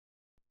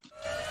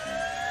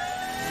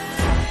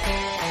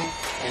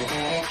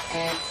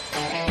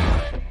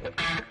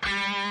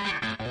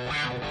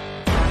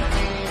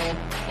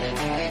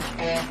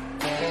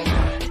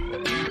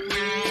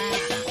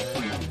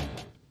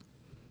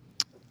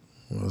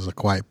was a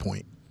quiet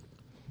point.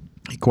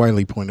 He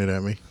quietly pointed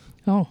at me.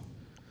 Oh,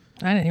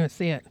 I didn't even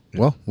see it.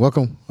 Well,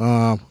 welcome.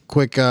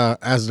 Quick,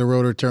 As the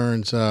Rotor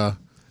Turns,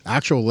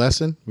 actual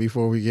lesson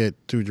before we get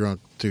too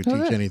drunk to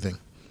teach anything.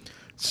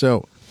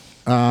 So,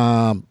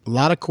 a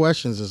lot of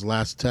questions this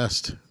last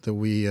test that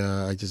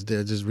I just did.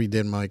 I just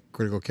redid my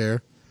critical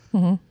care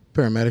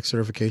paramedic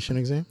certification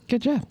exam.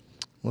 Good job.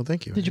 Well,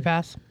 thank you. Did you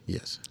pass?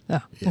 Yes. Oh.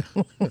 Yeah.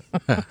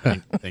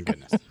 Thank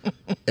goodness.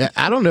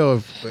 I don't know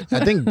if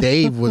I think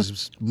Dave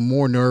was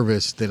more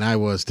nervous than I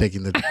was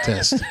taking the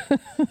test.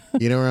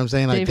 You know what I'm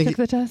saying? Dave I think took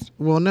the test?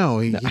 Well, no,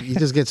 he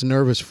just gets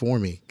nervous for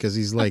me because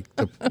he's like,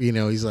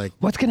 he's like,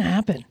 what's gonna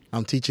happen?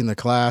 I'm teaching the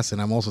class and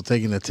I'm also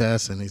taking the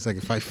test, and he's like,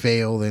 if I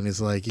fail, then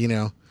it's like,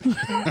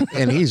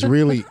 and he's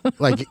really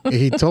like,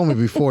 he told me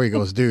before, he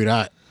goes, dude,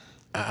 I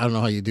don't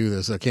know how you do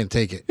this. I can't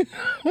take it.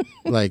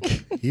 Like,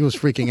 he was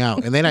freaking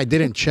out. And then I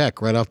didn't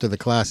check right after the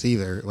class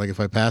either, like if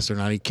I passed or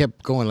not. He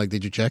kept going like,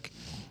 did you check?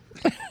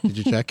 Did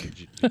you check?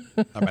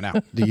 How about now?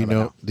 Do you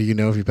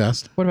know if you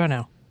passed? What about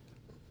now?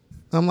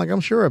 I'm like,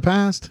 I'm sure I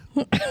passed.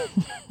 All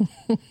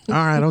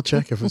right, I'll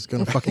check if it's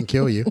going to fucking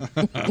kill you.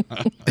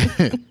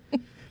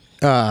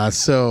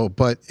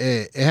 But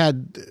it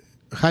had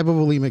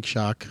hypovolemic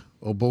shock.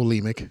 Or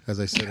bulimic, as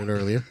I said it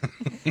earlier.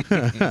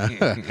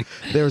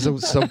 There was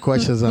some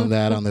questions on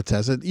that on the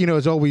test.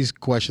 It's always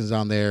questions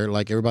on there.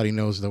 Like, everybody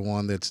knows the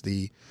one is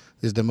the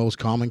most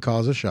common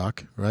cause of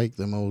shock, right?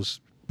 The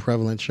most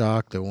prevalent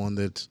shock, the one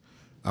that's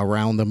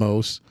around the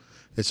most.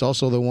 It's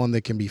also the one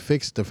that can be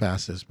fixed the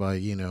fastest by,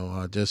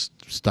 just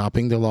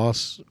stopping the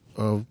loss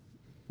of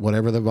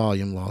whatever the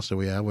volume loss that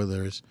we have,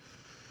 whether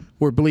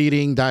we're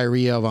bleeding,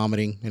 diarrhea,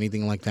 vomiting,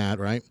 anything like that,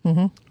 right?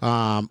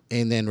 Mm-hmm.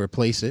 And then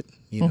replace it,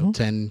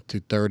 10 to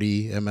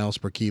 30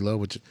 mLs per kilo,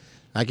 which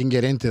I can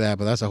get into that,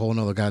 but that's a whole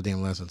nother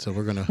goddamn lesson. So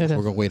we're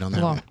gonna wait on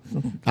that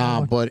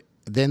one. But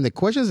then the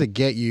questions that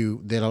get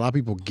you that a lot of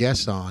people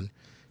guess on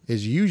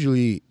is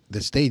usually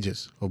the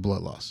stages of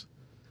blood loss.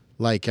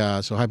 Like,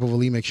 so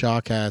hypovolemic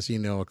shock has,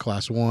 a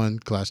class 1,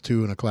 class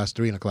 2, and a class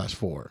 3, and a class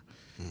 4.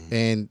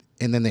 Mm-hmm.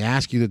 And then they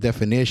ask you the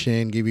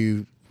definition, give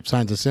you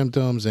signs and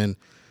symptoms and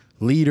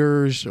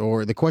leaders,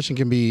 or the question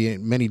can be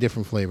in many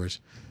different flavors.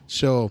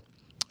 So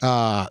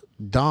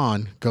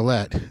Don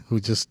Gillette, who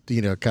just,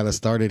 kind of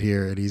started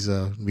here, and he's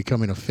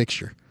becoming a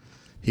fixture.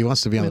 He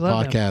wants to be on the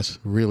podcast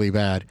really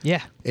bad.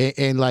 Yeah.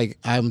 And like,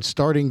 I'm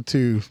starting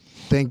to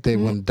think that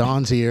when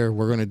Don's here,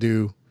 we're going to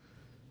do,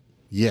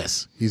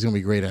 yes, he's going to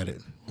be great at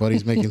it. But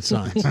he's making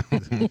signs.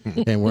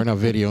 And we're not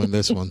videoing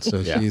this one.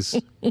 So she's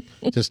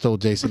just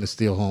told Jason to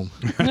steal home.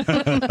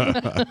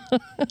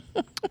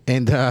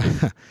 And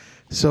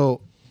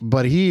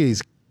but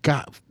he's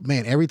got,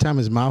 man, every time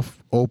his mouth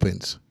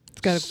opens, it's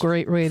got a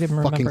great way to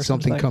remember fucking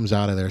something comes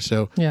out of there.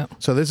 So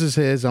so this is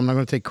his. I'm not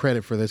going to take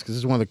credit for this because this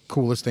is one of the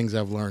coolest things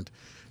I've learned.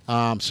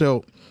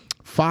 So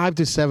 5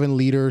 to 7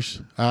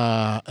 liters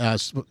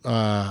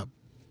per,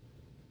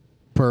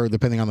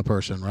 depending on the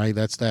person, right?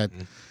 That's that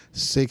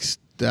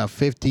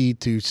 50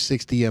 to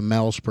 60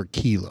 mLs per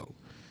kilo.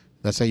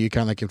 That's how you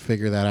kind of can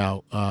figure that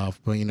out.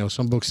 But,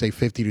 some books say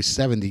 50 to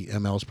 70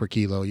 mLs per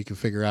kilo. You can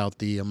figure out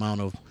the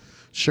amount of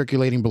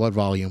circulating blood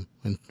volume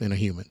in a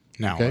human.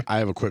 Now, okay? I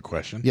have a quick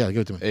question. Yeah,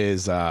 give it to me.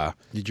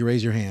 Did you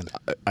raise your hand?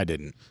 I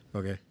didn't.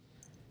 Okay.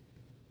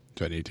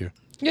 Do I need to?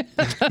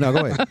 No,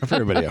 go ahead. For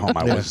everybody at home,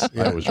 I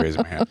was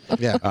raising my hand.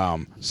 Yeah.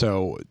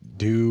 So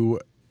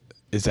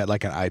is that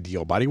like an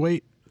ideal body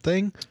weight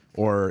thing?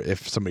 Or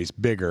if somebody's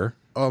bigger,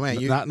 oh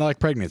man, not like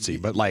pregnancy,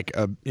 but like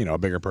a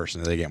bigger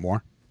person, do they get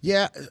more?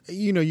 Yeah,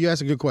 you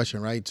asked a good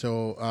question, right?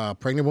 So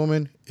pregnant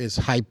woman is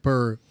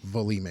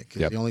hypervolemic.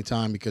 It's the only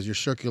time, because you're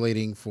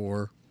circulating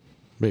for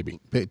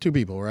two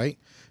people, right?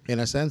 In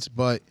a sense,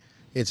 but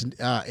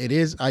it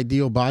is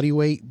ideal body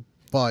weight,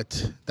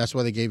 but that's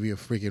why they gave you a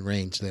freaking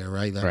range there,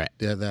 right?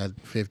 That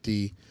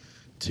 50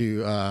 to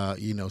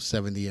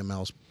 70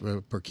 mLs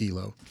per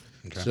kilo.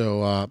 Okay.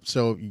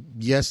 So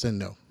yes and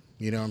no.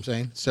 You know what I'm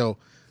saying? So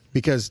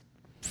because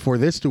for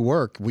this to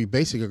work, we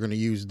basically are going to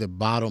use the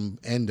bottom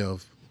end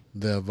of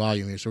the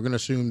volume here. So we're going to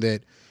assume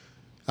that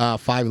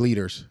 5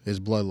 liters is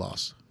blood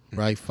loss,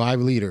 right?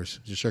 5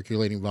 liters is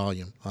circulating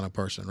volume on a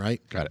person,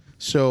 right? Got it.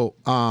 So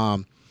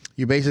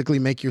you basically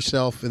make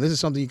yourself, and this is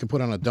something you can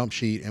put on a dump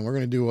sheet, and we're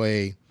going to do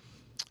a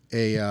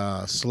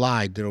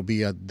slide that'll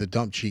be the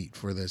dump sheet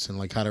for this, and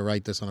like how to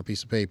write this on a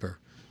piece of paper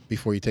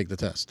before you take the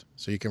test,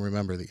 so you can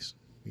remember these.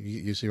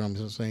 You see what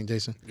I'm saying,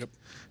 Jason? Yep.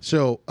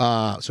 So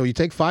you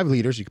take 5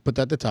 liters, you can put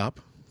that at the top,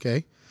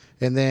 okay?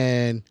 And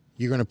then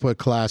you're going to put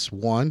class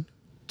 1,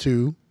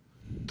 2,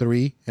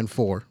 3, and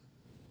 4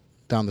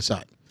 down the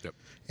side. Yep.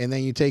 And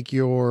then you take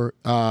your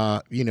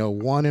 1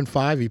 and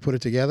 5, you put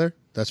it together,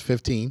 that's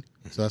 15.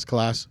 So that's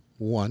class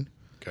 1.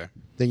 Okay.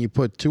 Then you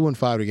put 2 and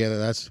 5 together,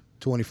 that's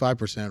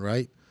 25%,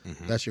 right?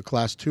 Mm-hmm. That's your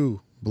class 2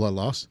 blood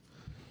loss.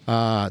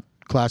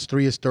 Class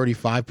 3 is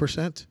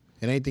 35%.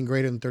 And anything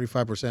greater than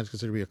 35% is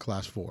considered to be a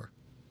class 4.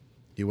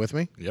 You with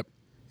me? Yep.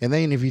 And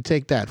then if you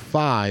take that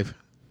 5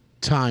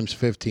 times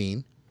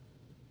 15,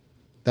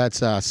 that's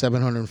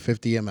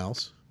 750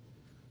 mLs.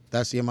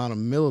 That's the amount of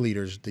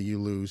milliliters that you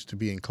lose to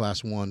be in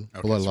class 1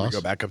 Okay, blood so loss. we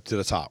go back up to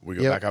the top. We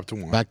go Yep. back up to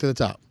 1. Back to the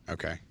top.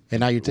 Okay. And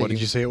now you're What taking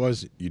did you say it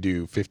was? You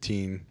do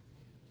 15.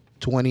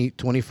 20,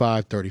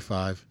 25,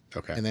 35.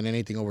 Okay. And then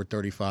anything over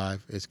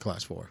 35 is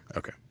class 4.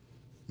 Okay.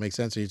 Make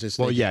sense? Or you just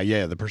Well, take-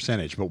 yeah, the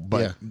percentage,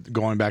 but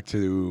going back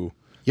to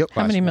Yep.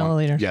 How many class 1.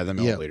 milliliters? Yeah, the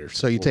Yeah. milliliters.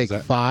 So you What was take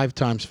that? 5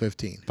 times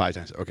 15. 5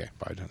 times. Okay,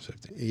 5 times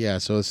 15. Yeah,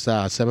 so it's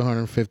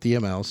 750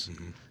 mLs.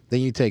 Then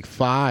you take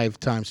 5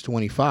 times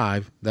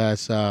 25.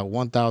 That's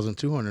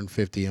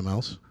 1,250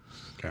 mLs.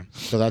 Okay.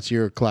 So that's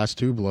your class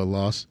 2 blood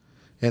loss.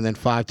 And then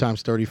 5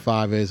 times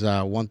 35 is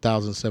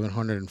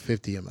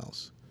 1,750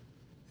 mLs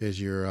is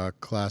your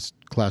class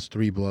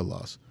 3 blood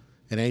loss.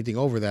 And anything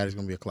over that is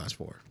going to be a class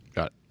 4.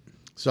 Got it.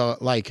 So,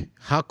 like,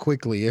 how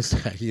quickly is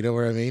that? You know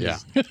what I mean? Yeah.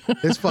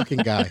 This fucking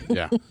guy.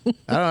 Yeah. I don't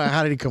know.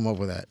 How did he come up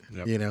with that?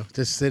 Yep. You know,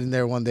 just sitting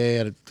there one day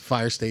at a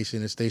fire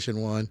station at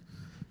Station 1,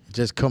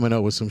 just coming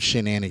up with some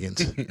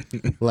shenanigans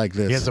like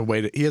this. He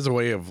has a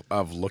way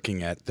of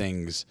looking at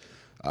things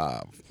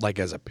like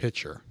as a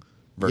picture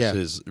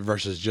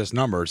versus just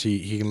numbers.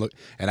 He can look,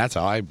 and that's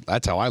how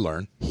I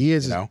learn. He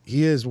is you know?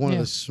 he is one of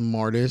Yeah. the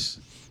smartest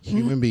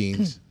human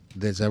beings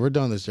that's ever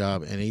done this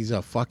job, and he's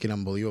a fucking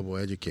unbelievable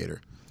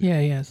educator. Yeah,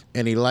 he is.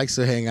 And he likes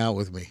to hang out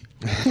with me.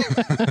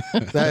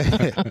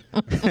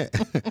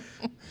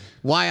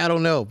 Why, I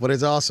don't know, but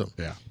it's awesome.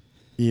 Yeah.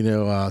 You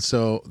know,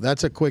 so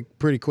that's a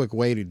pretty quick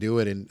way to do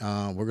it, and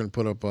we're gonna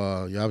put up.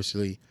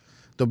 Obviously,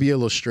 there'll be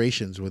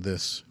illustrations with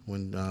this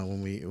when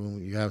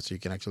you have it, so you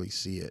can actually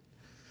see it.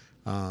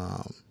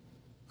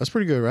 That's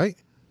pretty good, right?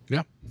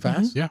 Yeah.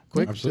 Fast, Yeah.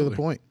 quick, Absolutely. to the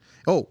point.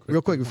 Oh,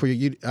 real quick before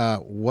you,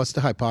 what's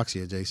the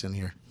hypoxia, Jason?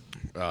 Here,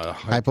 Hypovolemic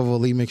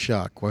hypovolemic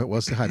shock.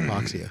 What's the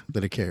hypoxia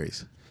that it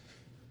carries?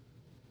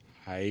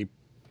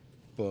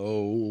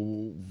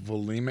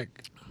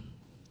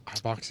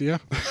 hypoxia.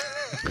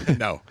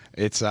 No,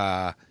 it's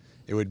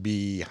it would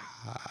be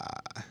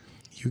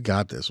You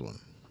got this one.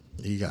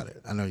 You got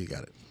it. I know you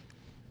got it.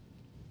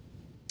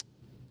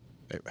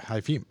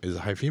 hyphem. Is it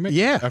hyphemic?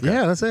 Yeah, Okay.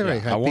 yeah, that's it,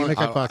 right. I want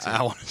Hyphemic hypoxia.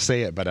 I want to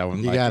say it, but I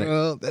want. You got it.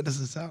 Well, that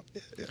doesn't sound.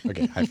 Yeah.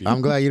 Okay, hyphemic. I'm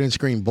glad you didn't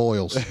scream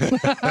boils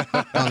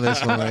on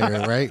this one right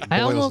here, right? I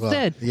Boils almost law.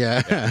 did.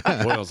 Yeah.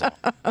 Boils off.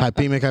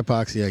 Hypemic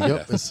hypoxia.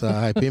 Yep, it's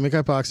hypemic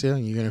hypoxia,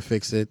 and you're gonna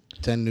fix it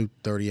 10 to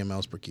 30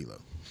 mLs per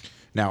kilo.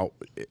 Now,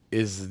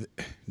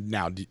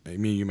 I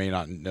mean, you may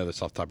not know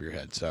this off the top of your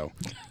head. So,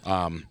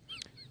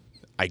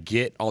 I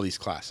get all these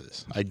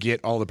classes. I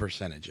get all the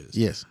percentages.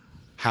 Yes.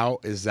 How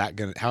is that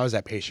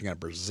patient gonna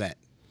present?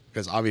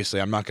 Because obviously,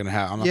 I'm not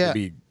gonna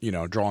be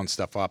drawing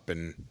stuff up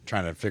and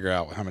trying to figure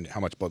out how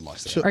much blood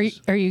loss they have.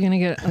 Are you going to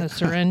get a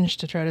syringe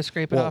to try to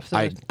scrape it Well, off the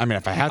I mean,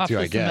 if I have off to,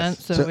 the I guess.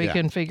 cement so we yeah.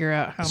 can figure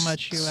out how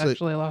much you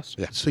actually lost?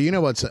 Yeah. So you know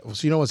what's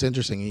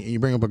interesting. You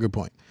bring up a good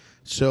point.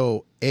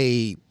 So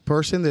a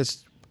person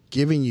that's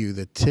giving you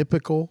the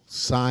typical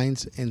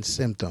signs and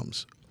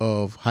symptoms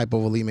of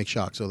hypovolemic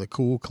shock, so the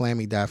cool,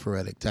 clammy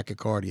diaphoretic,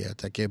 tachycardia,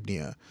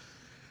 tachypnea,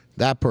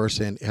 that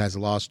person has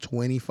lost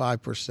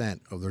 25%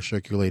 of their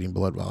circulating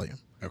blood volume.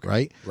 Okay.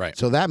 Right? Right.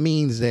 So that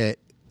means that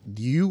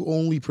you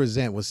only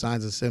present with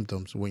signs and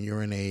symptoms when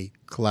you're in a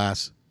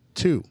class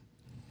 2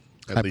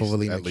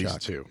 hypovolemic at least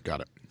shock. 2.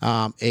 Got it.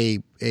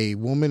 A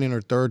woman in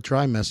her 3rd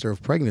trimester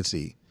of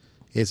pregnancy,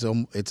 it's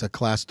a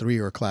class 3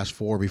 or a class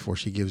 4 before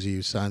she gives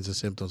you signs and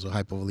symptoms of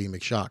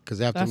hypovolemic shock, because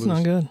they have That's to lose.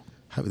 not good.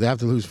 They have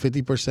to lose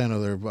 50%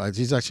 of their.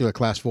 She's actually a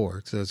class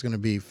 4, so it's going to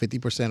be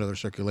 50% of their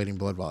circulating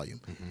blood volume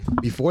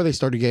before they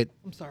start to get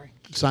I'm sorry.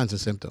 signs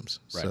and symptoms.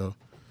 Right.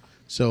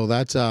 So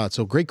that's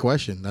so great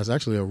question. That's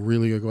actually a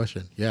really good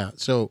question. Yeah.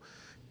 So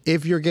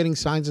if you're getting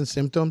signs and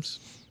symptoms,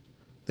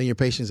 then your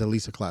patient's at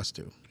least a class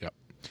 2. Yep.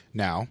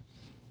 Now,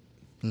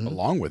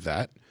 along with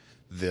that,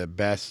 the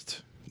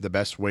best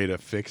way to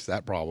fix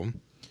that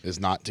problem is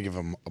not to give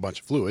them a bunch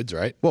of fluids,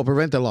 right? Well,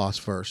 prevent the loss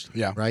first.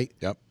 Yeah. Right?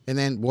 Yep. And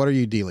then what are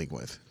you dealing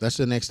with? That's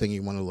the next thing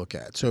you want to look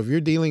at. So if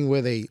you're dealing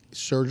with a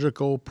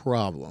surgical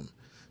problem,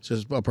 so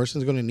a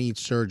person's going to need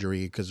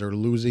surgery because they're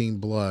losing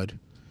blood,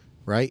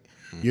 right?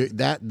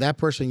 That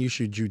person, you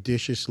should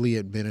judiciously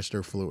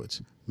administer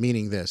fluids.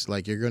 Meaning this,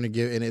 like you're going to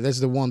give, and that's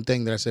the one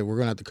thing that I said we're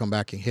going to have to come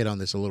back and hit on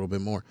this a little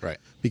bit more. Right.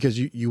 Because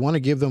you want to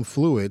give them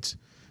fluids.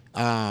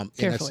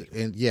 Carefully.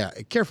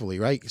 Carefully,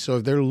 right? So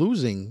if they're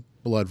losing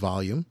blood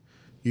volume,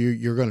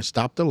 you're going to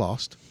stop the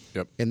loss.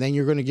 Yep. And then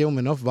you're going to give them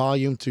enough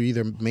volume to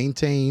either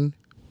maintain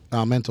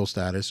mental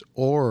status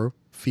or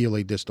feel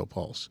a distal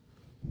pulse.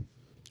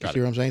 You see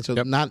what I'm saying? So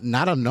Yep.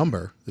 not a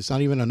number. It's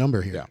not even a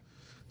number here. Yeah.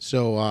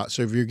 So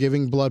if you're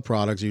giving blood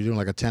products, you're doing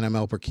like a 10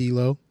 ml per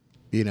kilo.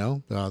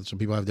 Some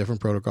people have different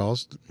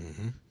protocols.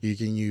 You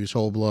can use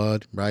whole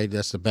blood, right?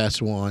 That's the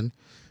best one.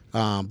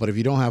 But if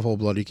you don't have whole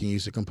blood, you can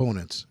use the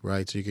components,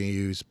 right? So you can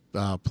use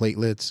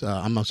platelets.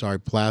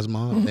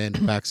 Plasma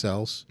and back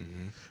cells.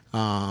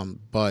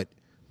 But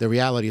the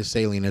reality is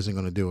saline isn't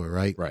going to do it,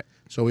 right? Right.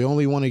 So we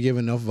only want to give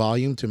enough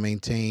volume to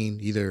maintain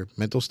either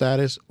mental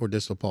status or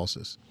distal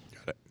pulses,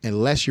 Got it.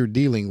 unless you're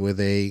dealing with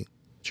a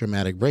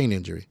traumatic brain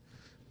injury.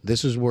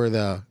 This is where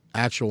the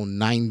actual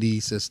 90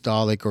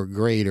 systolic or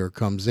greater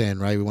comes in,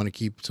 right? We want to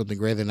keep something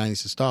greater than 90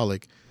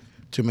 systolic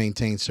to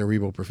maintain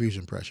cerebral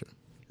perfusion pressure.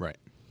 Right.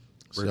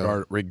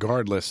 So,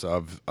 Regardless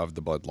of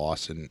the blood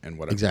loss and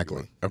whatever.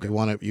 exactly. Okay.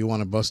 You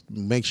want to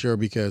make sure,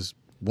 because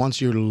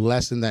once you're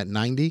less than that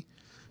 90,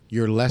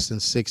 you're less than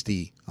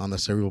 60 on the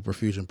cerebral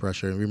perfusion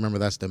pressure. And remember,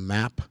 that's the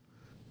MAP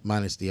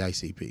minus the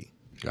ICP.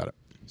 Got it.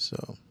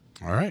 So,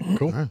 All right.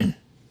 Cool. all right.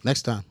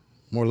 Next time,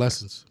 more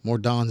lessons, more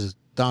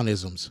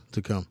Donisms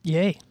to come.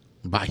 Yay.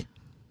 Bye.